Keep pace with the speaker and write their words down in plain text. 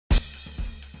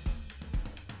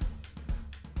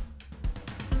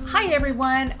Hi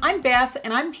everyone, I'm Beth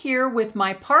and I'm here with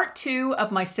my part 2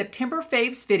 of my September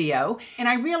Faves video, and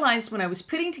I realized when I was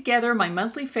putting together my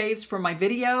monthly faves for my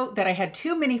video that I had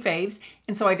too many faves,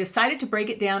 and so I decided to break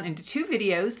it down into 2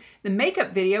 videos. The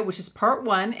makeup video, which is part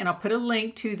 1, and I'll put a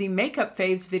link to the makeup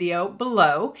faves video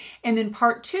below, and then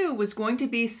part 2 was going to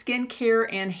be skincare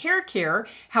and hair care.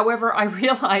 However, I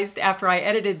realized after I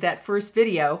edited that first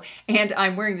video, and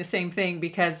I'm wearing the same thing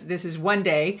because this is one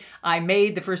day, I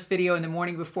made the first video in the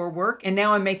morning before work, and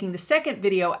now I'm making the second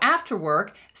video after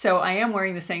work, so I am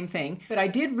wearing the same thing. But I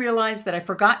did realize that I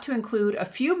forgot to include a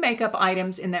few makeup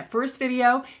items in that first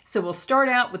video, so we'll start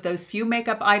out with those few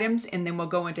makeup items, and then we'll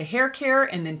go into hair care,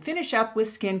 and then finish up with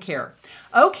skincare.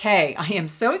 Okay, I am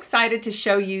so excited to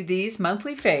show you these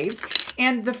monthly faves,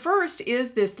 and the first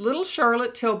is this little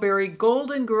Charlotte Tilbury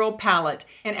Golden Girl palette.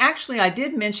 And actually I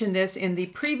did mention this in the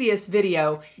previous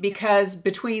video because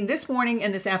between this morning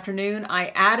and this afternoon I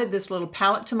added this little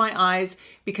palette to my eyes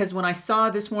because when I saw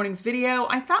this morning's video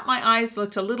I thought my eyes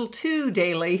looked a little too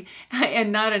daily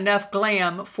and not enough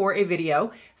glam for a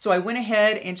video. So I went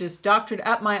ahead and just doctored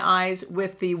up my eyes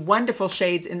with the wonderful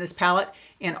shades in this palette,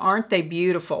 and aren't they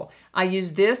beautiful? I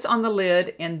used this on the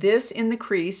lid and this in the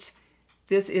crease.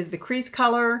 This is the crease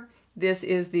color. This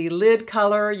is the lid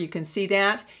color, you can see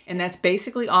that, and that's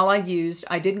basically all I used.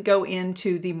 I didn't go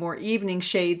into the more evening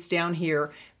shades down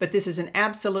here, but this is an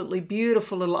absolutely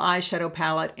beautiful little eyeshadow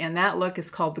palette, and that look is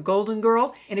called the Golden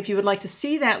Girl. And if you would like to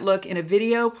see that look in a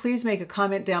video, please make a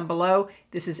comment down below.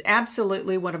 This is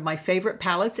absolutely one of my favorite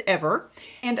palettes ever.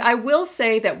 And I will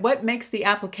say that what makes the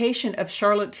application of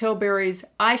Charlotte Tilbury's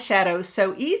eyeshadow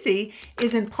so easy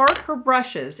is in part her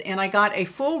brushes, and I got a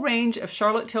full range of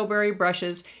Charlotte Tilbury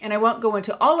brushes, and I won't go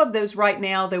into all of those right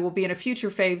now. They will be in a future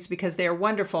faves because they are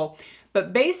wonderful.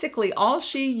 But basically all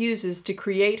she uses to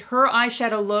create her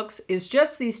eyeshadow looks is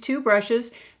just these 2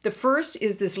 brushes. The first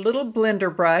is this little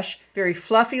blender brush, very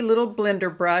fluffy little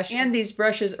blender brush, and these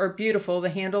brushes are beautiful. The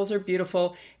handles are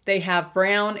beautiful. They have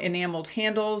brown enameled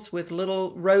handles with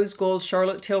little rose gold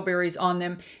Charlotte Tilburys on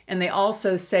them, and they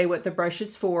also say what the brush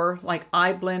is for, like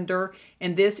eye blender,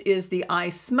 and this is the eye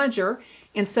smudger.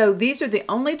 And so these are the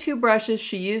only 2 brushes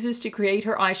she uses to create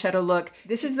her eyeshadow look.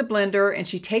 This is the blender, and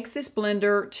she takes this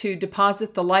blender to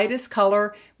deposit the lightest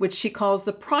color, which she calls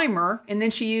the primer, and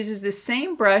then she uses this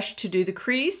same brush to do the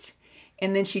crease,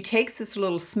 and then she takes this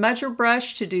little smudger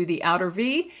brush to do the outer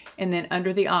V, and then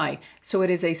under the eye. So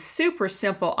it is a super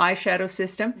simple eyeshadow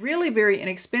system, really very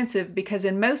inexpensive because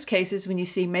in most cases when you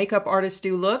see makeup artists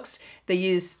do looks, they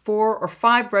use 4 or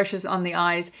 5 brushes on the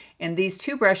eyes, and these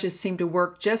 2 brushes seem to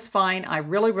work just fine. I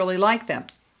really like them.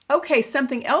 Okay,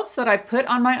 something else that I've put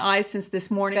on my eyes since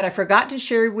this morning that I forgot to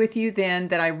share with you then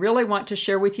that I really want to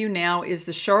share with you now is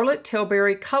the Charlotte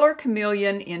Tilbury Color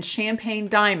Chameleon in Champagne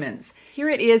Diamonds. Here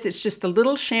it is. It's just a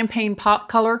little champagne pop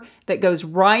color that goes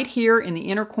right here in the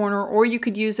inner corner, or you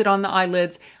could use it on the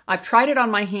eyelids. I've tried it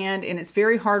on my hand and it's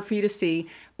very hard for you to see,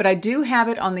 but I do have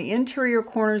it on the interior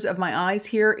corners of my eyes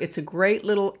here. It's a great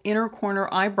little inner corner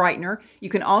eye brightener. You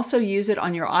can also use it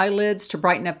on your eyelids to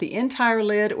brighten up the entire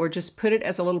lid, or just put it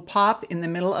as a little pop in the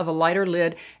middle of a lighter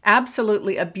lid.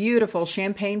 Absolutely a beautiful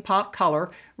champagne pop color.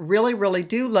 Really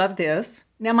do love this.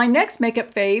 Now my next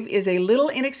makeup fave is a little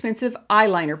inexpensive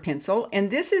eyeliner pencil,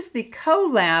 and this is the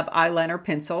Collab eyeliner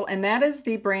pencil, and that is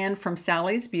the brand from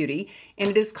Sally's Beauty, and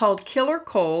it is called Killer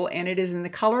Kohl, and it is in the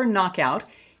color Knockout.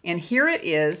 And here it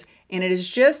is, and it is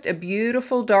just a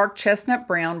beautiful dark chestnut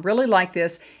brown. Really like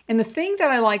this. And the thing that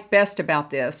I like best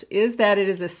about this is that it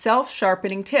is a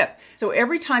self-sharpening tip. So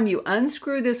every time you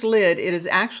unscrew this lid, it is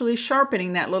actually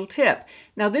sharpening that little tip.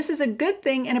 Now this is a good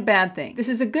thing and a bad thing. This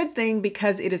is a good thing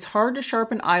because it is hard to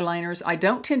sharpen eyeliners. I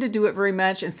don't tend to do it very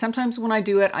much, and sometimes when I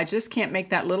do it, I just can't make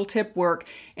that little tip work.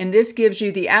 And this gives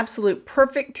you the absolute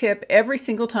perfect tip every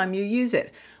single time you use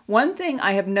it. One thing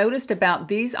I have noticed about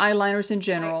these eyeliners in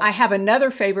general, I have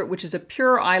another favorite which is a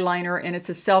pure eyeliner, and it's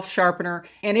a self-sharpener,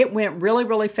 and it went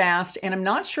really fast, and I'm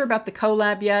not sure about the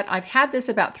Collab yet. I've had this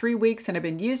about 3 weeks and I've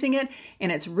been using it,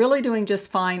 and it's really doing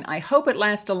just fine. I hope it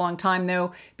lasts a long time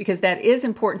though, because that is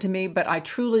important to me, but I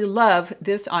truly love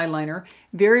this eyeliner.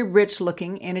 Very rich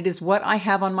looking, and it is what I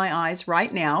have on my eyes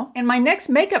right now. And my next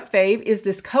makeup fave is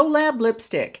this Collab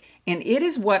lipstick, and it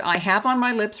is what I have on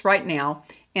my lips right now.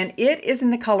 And it is in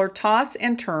the color Toss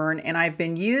and Turn, and I've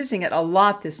been using it a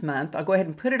lot this month. I'll go ahead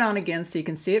and put it on again so you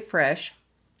can see it fresh.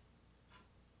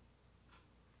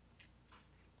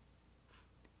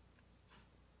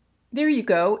 There you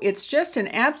go. It's just an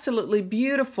absolutely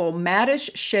beautiful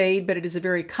matte-ish shade, but it is a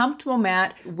very comfortable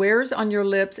matte. Wears on your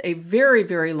lips a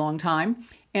very long time.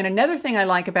 And another thing I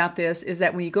like about this is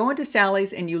that when you go into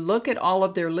Sally's and you look at all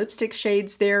of their lipstick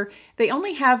shades there, they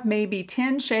only have maybe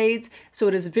 10 shades, so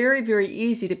it is very, very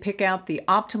easy to pick out the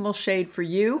optimal shade for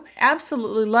you.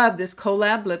 Absolutely love this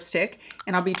collab lipstick,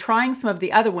 and I'll be trying some of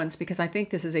the other ones because I think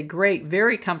this is a great,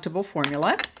 very comfortable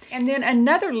formula. And then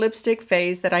another lipstick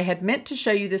phase that I had meant to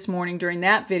show you this morning during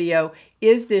that video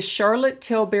is this Charlotte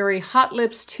Tilbury Hot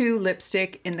Lips 2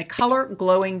 lipstick in the color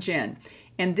Glowing Gin.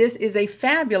 And this is a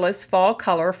fabulous fall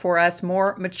color for us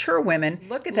more mature women.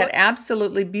 Look at that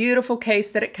absolutely beautiful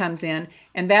case that it comes in.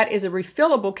 And that is a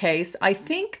refillable case. I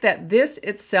think that this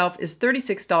itself is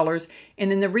 $36,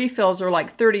 and then the refills are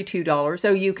like $32.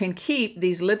 So you can keep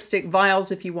these lipstick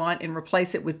vials if you want and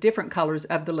replace it with different colors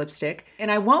of the lipstick. And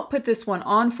I won't put this one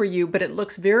on for you, but it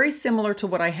looks very similar to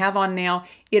what I have on now.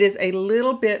 It is a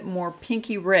little bit more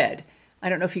pinky red. I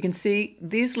don't know if you can see,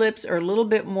 these lips are a little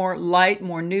bit more light,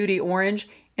 more nudie orange,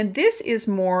 and this is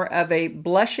more of a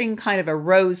blushing kind of a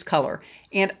rose color.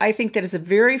 And I think that is a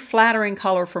very flattering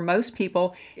color for most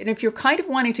people. And if you're kind of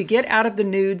wanting to get out of the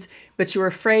nudes, but you're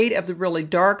afraid of the really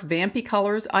dark, vampy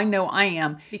colors, I know I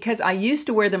am, because I used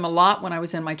to wear them a lot when I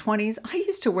was in my 20s. I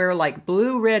used to wear like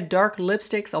blue, red, dark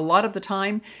lipsticks a lot of the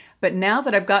time. But now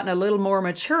that I've gotten a little more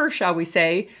mature, shall we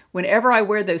say, whenever I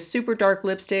wear those super dark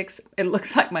lipsticks, it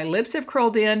looks like my lips have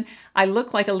curled in. I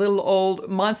look like a little old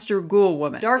monster ghoul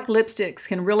woman. Dark lipsticks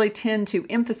can really tend to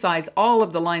emphasize all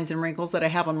of the lines and wrinkles that I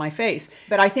have on my face.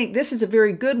 But I think this is a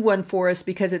very good one for us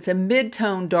because it's a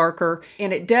mid-tone darker,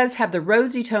 and it does have the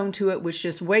rosy tone to it, which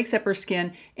just wakes up our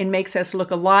skin and makes us look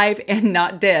alive and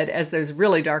not dead, as those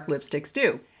really dark lipsticks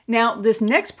do. Now, this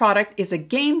next product is a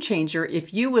game changer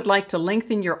if you would like to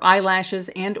lengthen your eyelashes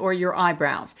and or your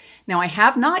eyebrows. Now, I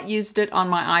have not used it on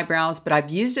my eyebrows, but I've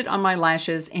used it on my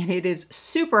lashes, and it is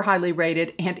super highly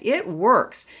rated, and it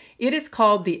works. It is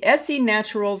called the SE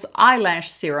Naturals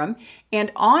Eyelash Serum,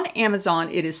 and on Amazon,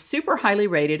 it is super highly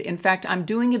rated. In fact, I'm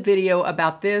doing a video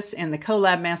about this and the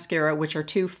Collab Mascara, which are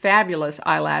two fabulous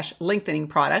eyelash lengthening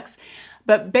products.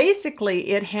 But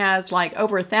basically, it has like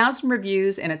over 1,000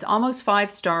 reviews and it's almost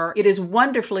 5-star. It is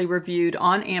wonderfully reviewed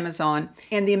on Amazon.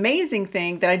 And the amazing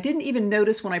thing that I didn't even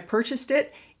notice when I purchased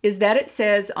it is that it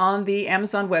says on the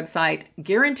Amazon website,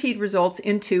 guaranteed results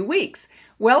in 2 weeks.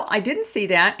 Well, I didn't see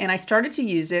that, and I started to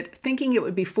use it thinking it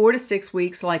would be 4 to 6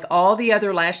 weeks like all the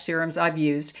other lash serums I've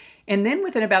used. And then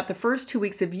within about the first 2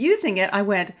 weeks of using it, I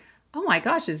went, oh my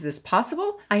gosh, is this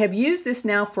possible? I have used this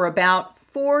now for about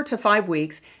 4 to 5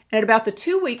 weeks. And at about the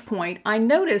 2-week point, I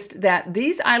noticed that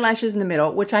these eyelashes in the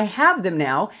middle, which I have them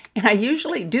now, and I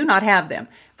usually do not have them.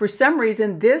 For some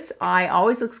reason, this eye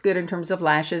always looks good in terms of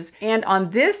lashes. And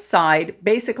on this side,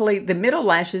 basically the middle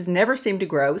lashes never seem to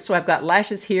grow. So I've got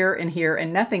lashes here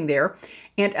and nothing there.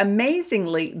 And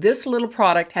amazingly, this little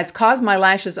product has caused my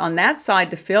lashes on that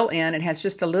side to fill in. It has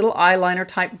just a little eyeliner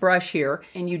type brush here.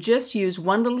 And you just use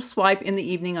one little swipe in the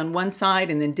evening on one side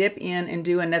and then dip in and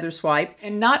do another swipe.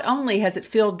 And not only has it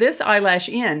filled this eyelash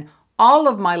in, all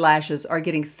of my lashes are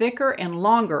getting thicker and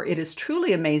longer. It is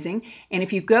truly amazing. And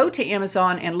if you go to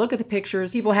Amazon and look at the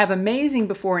pictures, people have amazing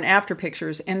before and after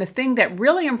pictures. And the thing that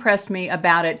really impressed me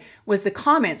about it was the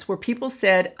comments where people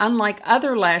said, unlike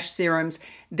other lash serums,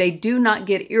 they do not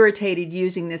get irritated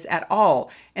using this at all.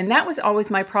 And that was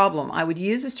always my problem. I would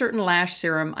use a certain lash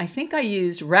serum. I think I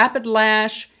used Rapid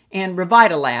Lash and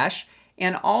Revitalash,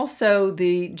 and also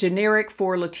the generic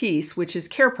for Latisse, which is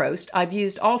CareProst. I've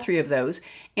used all 3 of those.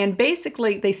 And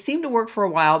basically, they seem to work for a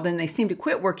while, then they seem to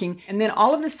quit working. And then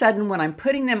all of a sudden, when I'm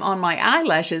putting them on my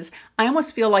eyelashes, I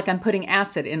almost feel like I'm putting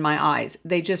acid in my eyes.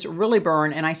 They just really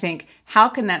burn. And I think, how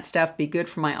can that stuff be good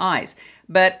for my eyes?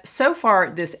 But so far,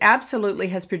 this absolutely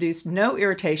has produced no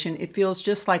irritation. It feels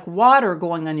just like water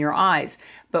going on your eyes.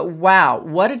 But wow,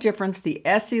 what a difference the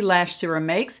SE Lash Serum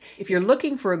makes. If you're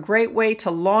looking for a great way to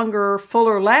longer,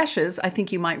 fuller lashes, I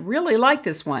think you might really like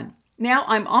this one. Now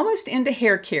I'm almost into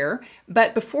hair care,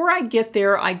 but before I get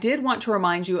there, I did want to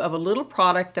remind you of a little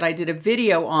product that I did a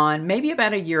video on maybe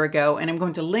about a year ago, and I'm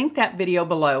going to link that video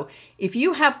below. If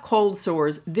you have cold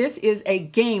sores, this is a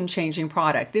game-changing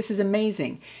product. This is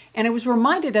amazing. And I was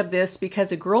reminded of this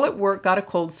because a girl at work got a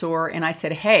cold sore, and I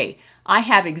said, hey, I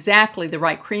have exactly the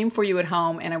right cream for you at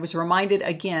home, and I was reminded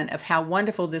again of how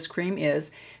wonderful this cream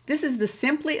is. This is the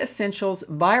Simply Essentials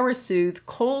Virus Soothe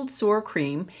Cold Sore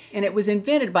Cream, and it was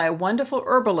invented by a wonderful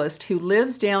herbalist who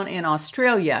lives down in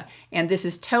Australia. And this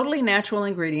is totally natural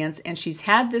ingredients, and she's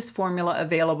had this formula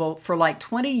available for like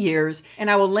 20 years,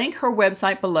 and I will link her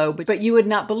website below, but you would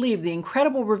not believe the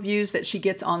incredible reviews that she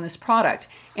gets on this product.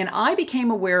 And I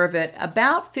became aware of it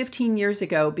about 15 years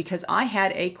ago because I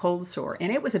had a cold sore,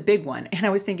 and it was a big one. And I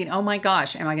was thinking, oh my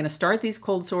gosh, am I going to start these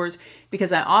cold sores?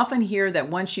 Because I often hear that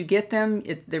once you get them,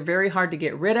 they're very hard to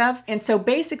get rid of. And so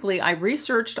basically I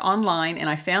researched online and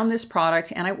I found this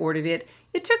product and I ordered it.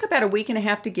 It took about a week and a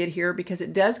half to get here because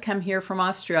it does come here from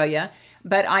Australia.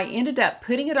 But I ended up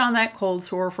putting it on that cold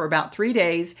sore for about 3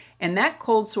 days, and that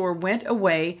cold sore went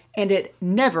away and it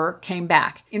never came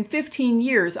back. In 15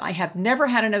 years, I have never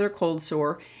had another cold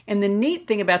sore. And the neat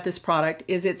thing about this product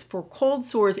is it's for cold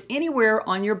sores anywhere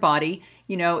on your body.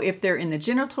 You know, if they're in the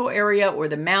genital area or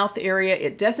the mouth area,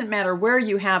 it doesn't matter where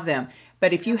you have them.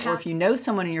 But if you know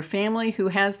someone in your family who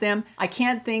has them, I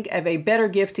can't think of a better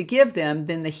gift to give them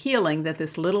than the healing that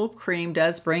this little cream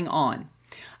does bring on.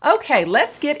 Okay,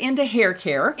 let's get into hair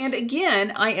care. And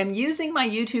again, I am using my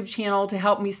YouTube channel to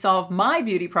help me solve my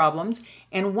beauty problems,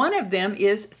 and one of them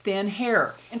is thin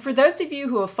hair. And for those of you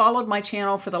who have followed my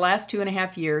channel for the last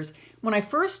 2.5 years, when I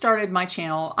first started my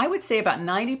channel, I would say about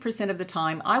 90% of the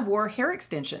time I wore hair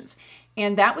extensions.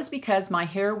 And that was because my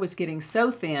hair was getting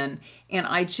so thin and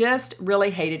I just really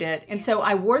hated it. And so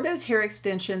I wore those hair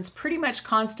extensions pretty much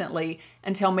constantly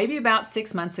until maybe about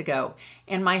 6 months ago.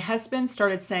 And my husband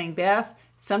started saying, Beth,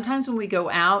 sometimes when we go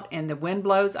out and the wind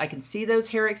blows, I can see those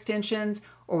hair extensions,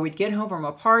 or we'd get home from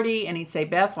a party and he'd say,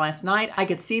 Beth, last night I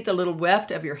could see the little weft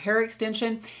of your hair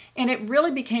extension. And it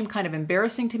really became kind of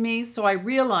embarrassing to me. So I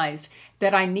realized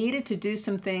that I needed to do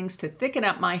some things to thicken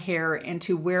up my hair and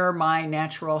to wear my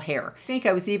natural hair. I think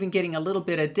I was even getting a little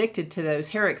bit addicted to those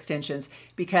hair extensions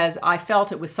because I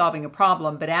felt it was solving a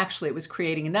problem, but actually it was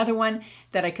creating another one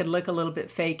that I could look a little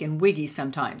bit fake and wiggy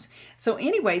sometimes. So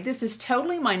anyway, this is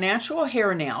totally my natural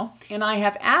hair now, and I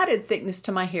have added thickness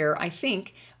to my hair, I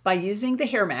think, by using the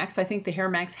Hair Max. I think the Hair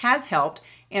Max has helped,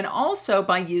 and also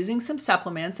by using some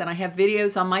supplements, and I have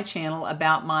videos on my channel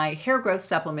about my hair growth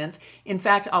supplements. In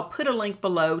fact, I'll put a link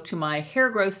below to my hair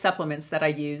growth supplements that I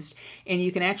used, and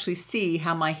you can actually see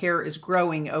how my hair is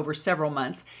growing over several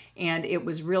months, and it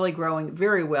was really growing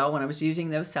very well when I was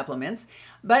using those supplements.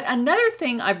 But another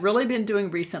thing I've really been doing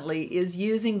recently is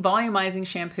using volumizing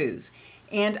shampoos.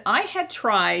 And I had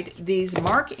tried these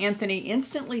Marc Anthony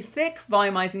Instantly Thick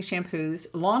Volumizing Shampoos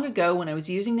long ago when I was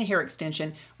using the hair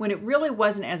extension, when it really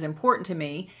wasn't as important to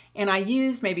me. And I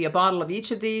used maybe a bottle of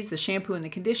each of these, the shampoo and the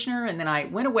conditioner, and then I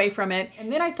went away from it.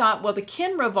 And then I thought, well, the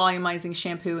Kenra Volumizing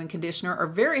Shampoo and Conditioner are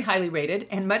very highly rated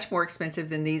and much more expensive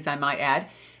than these, I might add.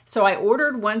 So I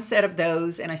ordered one set of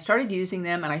those and I started using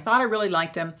them, and I thought I really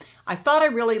liked them. I thought I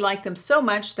really liked them so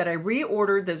much that I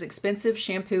reordered those expensive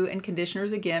shampoo and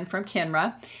conditioners again from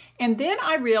Kenra. And then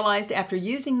I realized after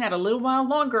using that a little while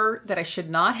longer that I should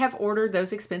not have ordered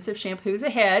those expensive shampoos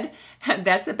ahead.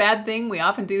 That's a bad thing we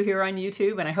often do here on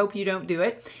YouTube, and I hope you don't do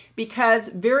it, because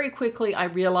very quickly I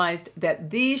realized that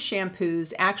these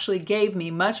shampoos actually gave me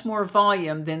much more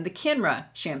volume than the Kenra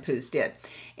shampoos did.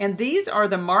 And these are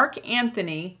the Marc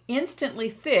Anthony Instantly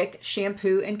Thick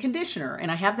Shampoo and Conditioner,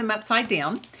 and I have them upside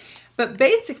down. But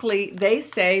basically, they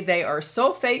say they are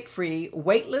sulfate-free,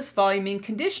 weightless voluming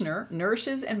conditioner,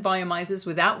 nourishes and volumizes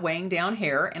without weighing down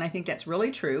hair, and I think that's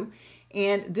really true.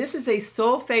 And this is a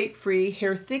sulfate-free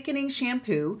hair thickening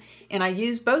shampoo, and I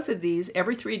use both of these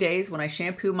every 3 days when I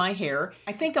shampoo my hair.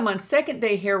 I think I'm on second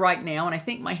day hair right now, and I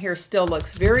think my hair still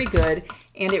looks very good,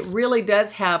 and it really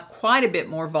does have quite a bit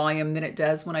more volume than it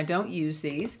does when I don't use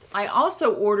these. I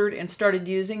also ordered and started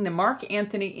using the Marc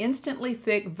Anthony Instantly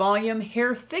Thick Volume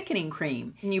Hair Thickening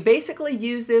Cream. And you basically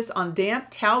use this on damp,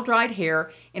 towel-dried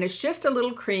hair, and it's just a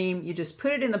little cream. You just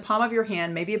put it in the palm of your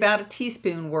hand, maybe about a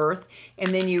teaspoon worth, and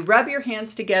then you rub your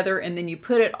hands together, and then you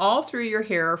put it all through your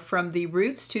hair from the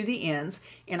roots to the ends.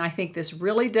 And I think this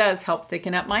really does help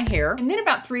thicken up my hair. And then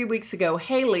about 3 weeks ago,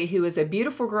 Haley, who is a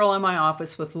beautiful girl in my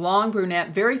office with long brunette,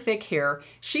 very thick hair,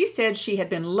 she said she had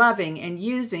been loving and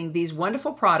using these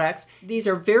wonderful products. These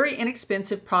are very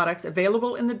inexpensive products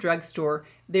available in the drugstore.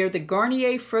 They're the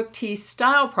Garnier Fructis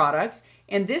style products.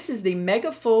 And this is the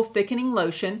Mega Full Thickening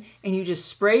Lotion, and you just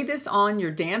spray this on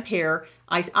your damp hair.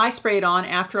 I spray it on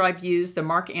after I've used the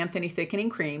Marc Anthony Thickening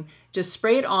Cream. Just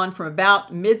spray it on from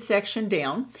about midsection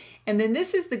down. And then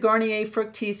this is the Garnier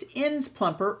Fructis Ends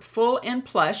Plumper Full and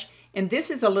Plush, And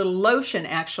this is a little lotion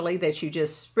actually that you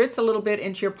just spritz a little bit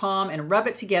into your palm and rub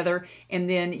it together and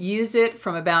then use it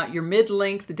from about your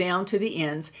mid-length down to the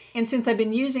ends. And since I've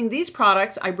been using these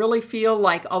products, I really feel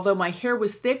like although my hair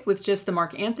was thick with just the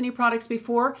Marc Anthony products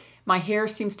before, my hair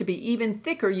seems to be even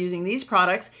thicker using these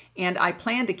products, and I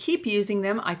plan to keep using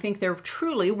them. I think they're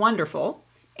truly wonderful.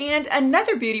 And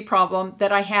another beauty problem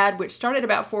that I had, which started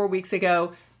about 4 weeks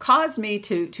ago, caused me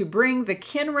to bring the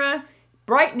Kenra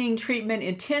Brightening Treatment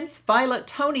Intense Violet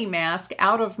Toning Mask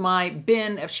out of my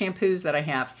bin of shampoos that I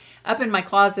have. Up in my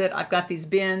closet, I've got these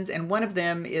bins, and one of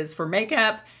them is for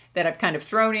makeup that I've kind of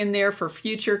thrown in there for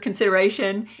future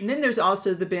consideration. And then there's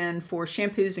also the bin for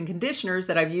shampoos and conditioners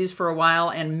that I've used for a while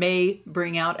and may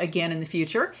bring out again in the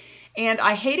future. And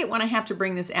I hate it when I have to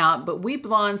bring this out, but we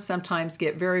blondes sometimes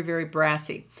get very, very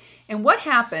brassy. And what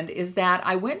happened is that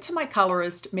I went to my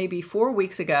colorist maybe 4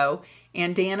 weeks ago,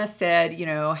 and Dana said, you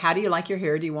know, how do you like your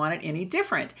hair? Do you want it any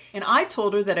different? And I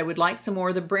told her that I would like some more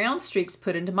of the brown streaks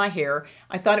put into my hair.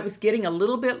 I thought it was getting a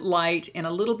little bit light and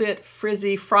a little bit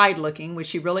frizzy, fried looking,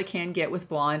 which you really can get with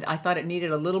blonde. I thought it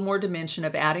needed a little more dimension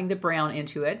of adding the brown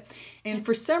into it. And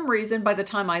for some reason, by the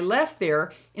time I left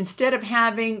there, instead of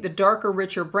having the darker,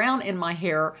 richer brown in my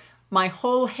hair, my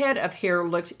whole head of hair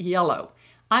looked yellow.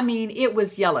 I mean, it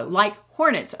was yellow, like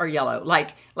hornets are yellow,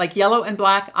 like yellow and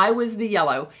black. I was the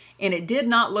yellow, and it did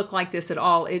not look like this at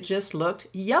all. It just looked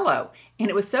yellow. And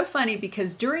it was so funny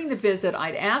because during the visit,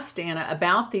 I'd asked Dana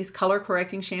about these color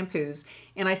correcting shampoos,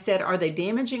 and I said, are they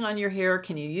damaging on your hair?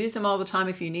 Can you use them all the time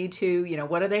if you need to? You know,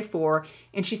 what are they for?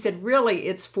 And she said, really,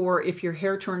 it's for if your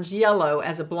hair turns yellow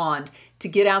as a blonde, to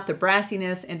get out the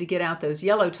brassiness and to get out those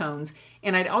yellow tones.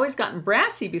 And I'd always gotten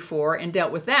brassy before and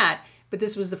dealt with that, but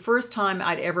this was the first time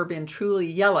I'd ever been truly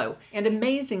yellow. And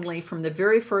amazingly, from the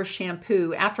very first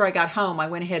shampoo, after I got home, I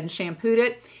went ahead and shampooed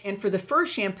it. And for the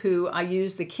first shampoo, I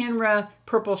used the Kenra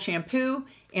Purple Shampoo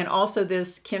and also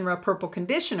this Kenra Purple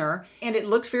Conditioner. And it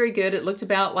looked very good. It looked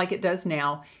about like it does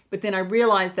now. But then I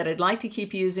realized that I'd like to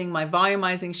keep using my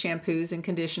volumizing shampoos and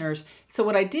conditioners. So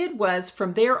what I did was,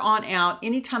 from there on out,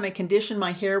 anytime I conditioned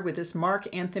my hair with this Marc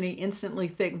Anthony Instantly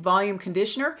Thick Volume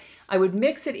Conditioner, I would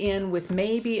mix it in with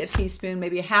maybe a teaspoon,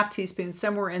 maybe a half teaspoon,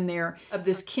 somewhere in there, of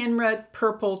this Kenra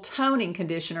Purple Toning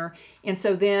Conditioner. And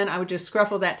so then I would just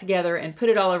scruffle that together and put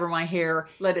it all over my hair,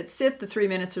 let it sit the 3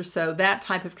 minutes or so. That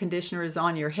type of conditioner is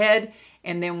on your head.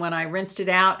 And then when I rinsed it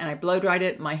out and I blow dried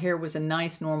it, my hair was a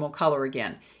nice normal color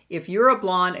again. If you're a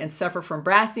blonde and suffer from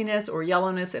brassiness or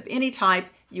yellowness of any type,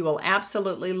 you will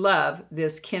absolutely love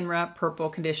this Kenra Purple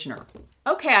Conditioner.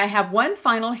 Okay, I have one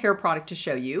final hair product to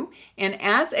show you. And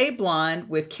as a blonde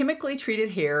with chemically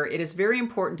treated hair, it is very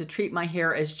important to treat my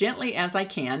hair as gently as I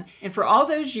can. And for all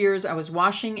those years I was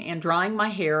washing and drying my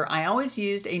hair, I always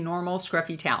used a normal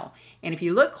scruffy towel. And if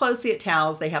you look closely at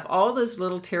towels, they have all those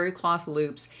little terry cloth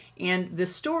loops. And the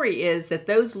story is that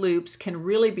those loops can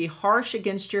really be harsh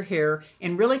against your hair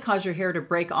and really cause your hair to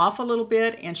break off a little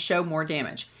bit and show more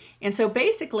damage. And so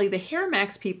basically the Hair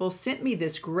Max people sent me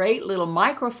this great little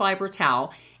microfiber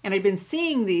towel, and I'd been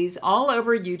seeing these all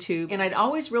over YouTube, and I'd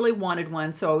always really wanted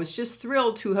one, so I was just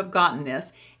thrilled to have gotten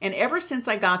this. And ever since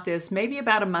I got this, maybe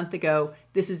about a month ago,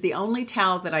 this is the only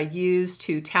towel that I use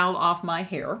to towel off my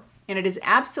hair. And it is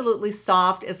absolutely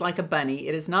soft as like a bunny.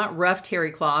 It is not rough terry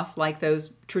cloth like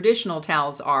those traditional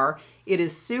towels are. It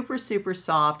is super, super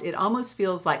soft. It almost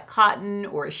feels like cotton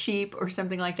or a sheep or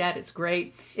something like that. It's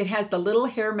great. It has the little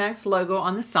Hair Max logo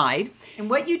on the side. And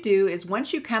what you do is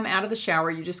once you come out of the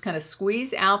shower, you just kind of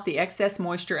squeeze out the excess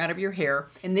moisture out of your hair.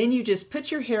 And then you just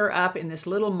put your hair up in this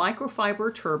little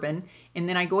microfiber turban. And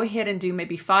then I go ahead and do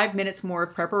maybe 5 minutes more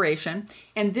of preparation.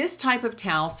 And this type of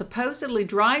towel supposedly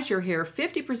dries your hair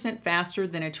 50% faster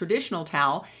than a traditional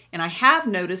towel. And I have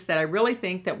noticed that I really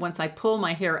think that once I pull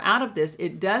my hair out of this,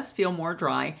 it does feel more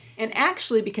dry. And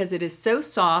actually, because it is so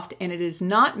soft and it is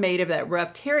not made of that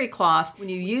rough terry cloth, when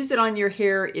you use it on your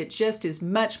hair, it just is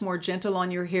much more gentle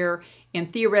on your hair, and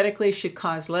theoretically should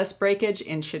cause less breakage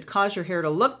and should cause your hair to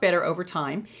look better over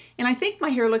time. And I think my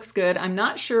hair looks good. I'm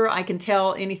not sure I can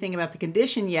tell anything about the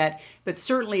condition yet, but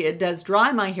certainly it does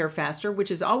dry my hair faster,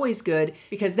 which is always good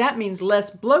because that means less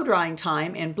blow drying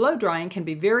time, and blow drying can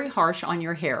be very harsh on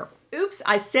your hair. Oops,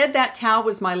 I said that towel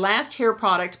was my last hair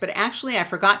product, but actually I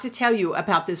forgot to tell you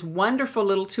about this wonderful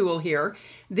little tool here.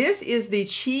 This is the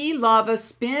Chi Lava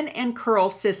Spin and Curl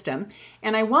System,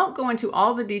 and I won't go into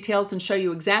all the details and show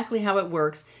you exactly how it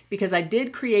works because I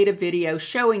did create a video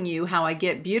showing you how I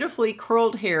get beautifully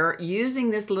curled hair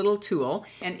using this little tool,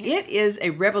 and it is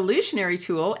a revolutionary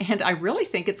tool, and I really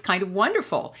think it's kind of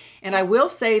wonderful. And I will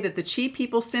say that the Chi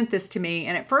people sent this to me,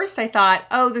 and at first I thought,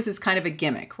 oh, this is kind of a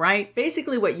gimmick, right?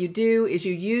 Basically what you do is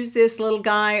you use this little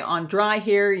guy on dry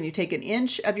hair, and you take an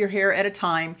inch of your hair at a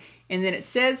time, and then it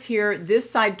says here, this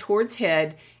side towards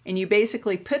head, and you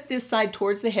basically put this side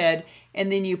towards the head, and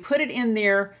then you put it in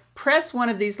there, press one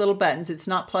of these little buttons. It's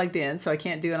not plugged in, so I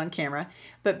can't do it on camera,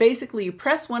 but basically you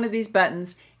press one of these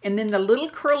buttons, and then the little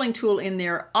curling tool in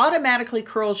there automatically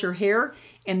curls your hair,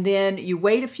 and then you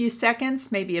wait a few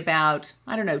seconds, maybe about,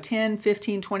 I don't know, 10,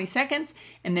 15, 20 seconds,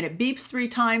 and then it beeps 3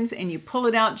 times, and you pull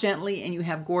it out gently, and you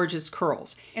have gorgeous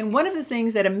curls. And one of the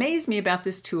things that amazed me about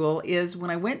this tool is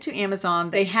when I went to Amazon,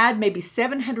 they had maybe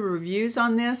 700 reviews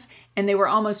on this, and they were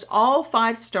almost all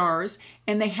 5 stars,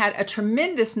 and they had a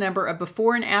tremendous number of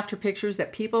before and after pictures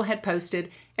that people had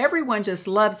posted. Everyone just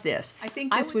loves this. I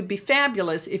think this would be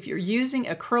fabulous if you're using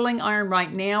a curling iron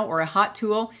right now or a hot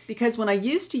tool, because when I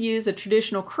used to use a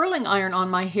traditional curling iron on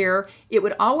my hair, it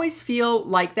would always feel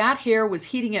like that hair was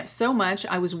heating up so much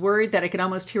I was worried that I could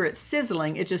almost hear it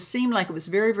sizzling. It just seemed like it was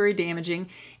very, very damaging.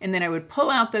 And then I would pull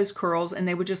out those curls and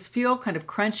they would just feel kind of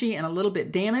crunchy and a little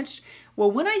bit damaged. Well,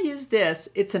 when I use this,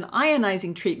 it's an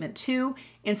ionizing treatment too.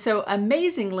 And so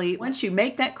amazingly, once you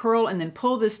make that curl and then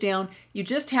pull this down, you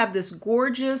just have this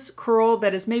gorgeous curl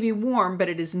that is maybe warm, but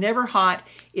it is never hot.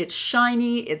 It's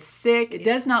shiny, it's thick, it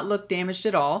does not look damaged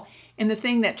at all. And the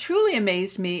thing that truly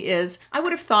amazed me is I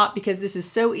would have thought, because this is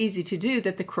so easy to do,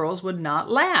 that the curls would not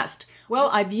last. Well,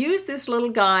 I've used this little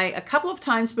guy a couple of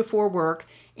times before work,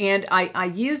 and I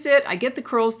use it, I get the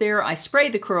curls there, I spray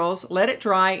the curls, let it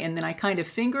dry, and then I kind of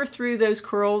finger through those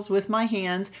curls with my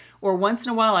hands, or once in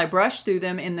a while I brush through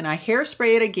them, and then I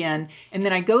hairspray it again, and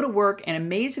then I go to work, and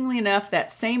amazingly enough,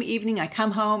 that same evening I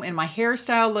come home and my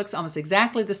hairstyle looks almost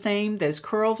exactly the same. Those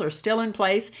curls are still in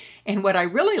place, and what I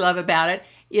really love about it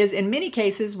is in many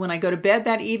cases when I go to bed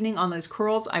that evening on those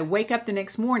curls, I wake up the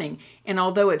next morning, and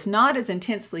although it's not as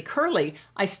intensely curly,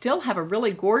 I still have a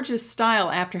really gorgeous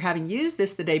style after having used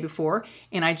this the day before,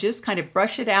 and I just kind of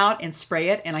brush it out and spray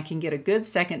it, and I can get a good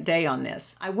second day on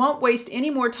this. I won't waste any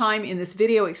more time in this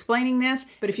video explaining this,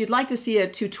 but if you'd like to see a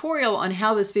tutorial on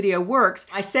how this video works,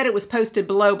 I said it was posted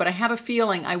below, but I have a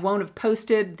feeling I won't have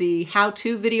posted the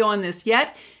how-to video on this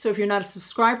yet. So if you're not a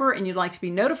subscriber and you'd like to be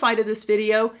notified of this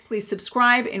video, please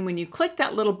subscribe, and when you click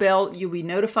that little bell, you'll be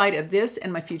notified of this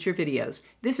and my future videos.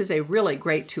 This is a really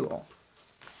great tool.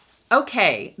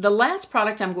 Okay, the last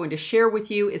product I'm going to share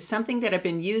with you is something that I've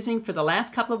been using for the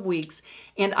last couple of weeks,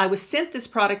 and I was sent this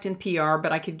product in PR,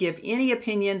 but I could give any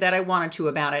opinion that I wanted to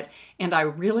about it, and I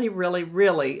really, really,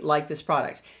 really like this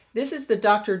product. This is the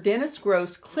Dr. Dennis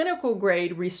Gross Clinical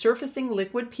Grade Resurfacing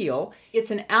Liquid Peel. It's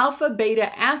an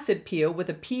alpha-beta acid peel with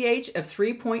a pH of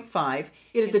 3.5.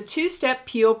 It is a 2-step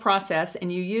peel process,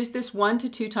 and you use this 1 to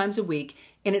 2 times a week.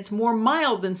 And it's more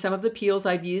mild than some of the peels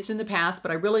I've used in the past,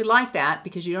 but I really like that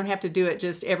because you don't have to do it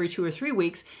just every 2 or 3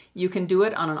 weeks. You can do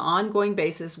it on an ongoing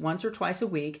basis once or twice a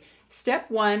week. Step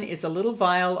 1 is a little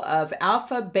vial of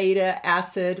alpha-beta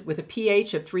acid with a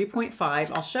pH of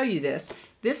 3.5. I'll show you this.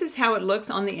 This is how it looks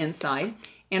on the inside.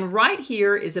 And right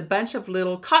here is a bunch of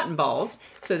little cotton balls.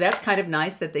 So that's kind of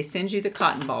nice that they send you the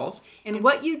cotton balls. And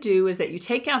what you do is that you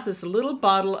take out this little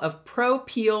bottle of Pro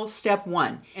Peel Step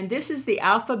 1. And this is the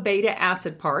alpha-beta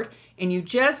acid part. And you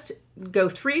just go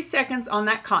 3 seconds on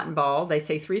that cotton ball. They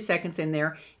say 3 seconds in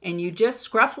there. And you just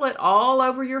scruffle it all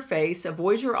over your face.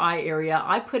 Avoid your eye area.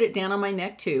 I put it down on my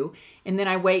neck too. And then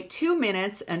I wait 2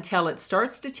 minutes until it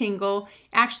starts to tingle.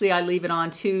 Actually, I leave it on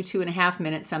 2.5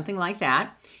 minutes, something like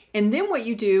that. And then what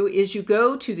you do is you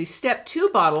go to the Step 2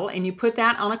 bottle and you put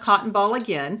that on a cotton ball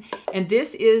again. And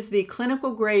this is the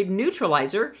clinical grade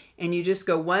neutralizer. And you just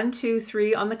go 1, 2,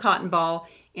 3 on the cotton ball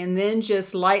and then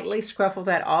just lightly scruffle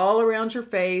that all around your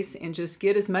face and just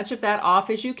get as much of that off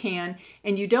as you can.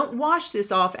 And you don't wash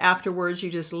this off afterwards. You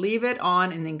just leave it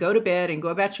on and then go to bed and go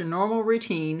about your normal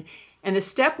routine. And the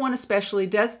Step 1 especially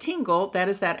does tingle. That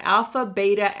is that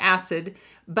alpha-beta acid.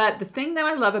 But the thing that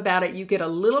I love about it, you get a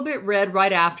little bit red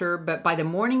right after, but by the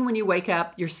morning when you wake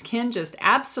up, your skin just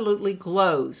absolutely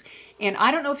glows. And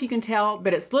I don't know if you can tell,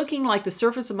 but it's looking like the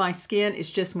surface of my skin is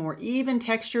just more even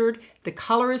textured. The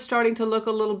color is starting to look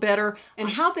a little better. And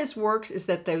how this works is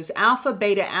that those alpha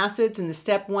beta acids in the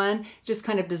step 1 just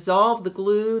kind of dissolve the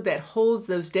glue that holds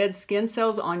those dead skin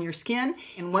cells on your skin.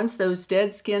 And once those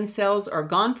dead skin cells are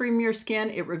gone from your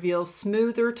skin, it reveals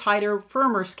smoother, tighter,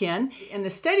 firmer skin. And the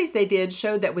studies they did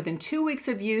showed that within 2 weeks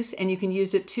of use, and you can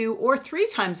use it 2 or 3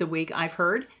 times a week, I've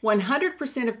heard,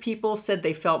 100% of people said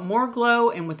they felt more glow,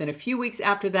 and within a few weeks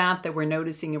after that, they were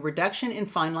noticing a reduction in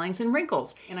fine lines and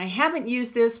wrinkles. And I haven't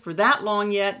used this for that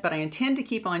long yet, but I intend to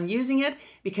keep on using it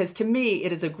because to me,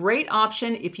 it is a great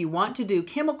option if you want to do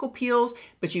chemical peels,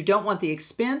 but you don't want the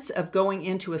expense of going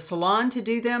into a salon to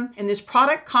do them. And this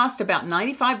product costs about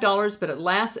 $95, but it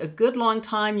lasts a good long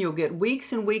time. You'll get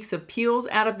weeks and weeks of peels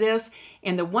out of this.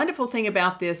 And the wonderful thing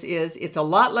about this is it's a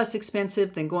lot less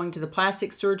expensive than going to the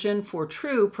plastic surgeon for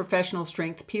true professional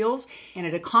strength peels. And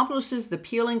it accomplishes the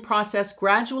peeling process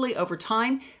gradually over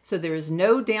time, so there is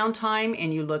no downtime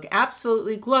and you look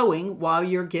absolutely glowing while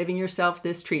you're giving yourself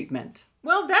this treatment.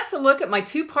 Well, that's a look at my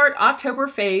 2-part October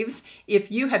faves.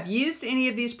 If you have used any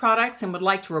of these products and would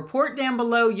like to report down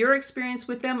below your experience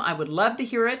with them, I would love to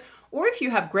hear it. Or if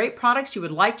you have great products you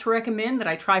would like to recommend that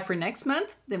I try for next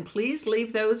month, then please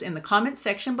leave those in the comments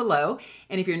section below.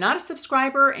 And if you're not a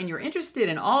subscriber and you're interested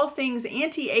in all things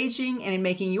anti-aging and in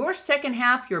making your second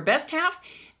half your best half,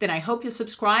 then I hope you'll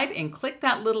subscribe and click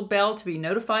that little bell to be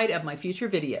notified of my future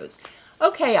videos.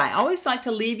 Okay, I always like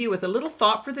to leave you with a little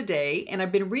thought for the day, and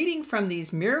I've been reading from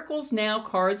these Miracles Now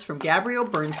cards from Gabrielle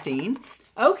Bernstein.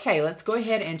 Okay, let's go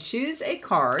ahead and choose a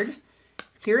card.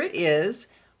 Here it is.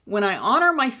 When I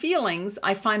honor my feelings,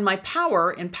 I find my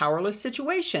power in powerless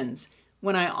situations.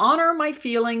 When I honor my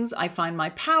feelings, I find my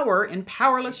power in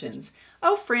powerless situations.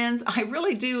 Oh, friends, I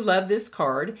really do love this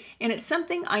card, and it's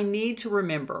something I need to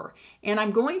remember. And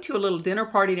I'm going to a little dinner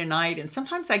party tonight, and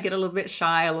sometimes I get a little bit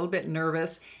shy, a little bit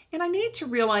nervous, and I need to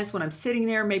realize when I'm sitting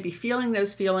there, maybe feeling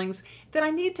those feelings, that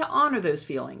I need to honor those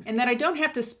feelings, and that I don't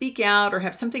have to speak out or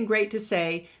have something great to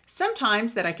say.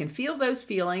 Sometimes that I can feel those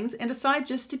feelings and decide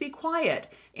just to be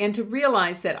quiet, and to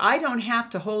realize that I don't have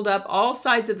to hold up all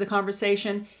sides of the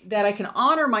conversation, that I can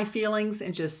honor my feelings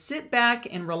and just sit back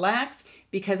and relax,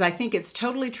 because I think it's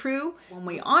totally true. When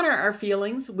we honor our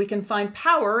feelings, we can find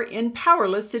power in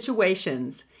powerless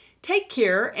situations. Take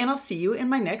care, and I'll see you in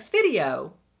my next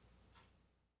video.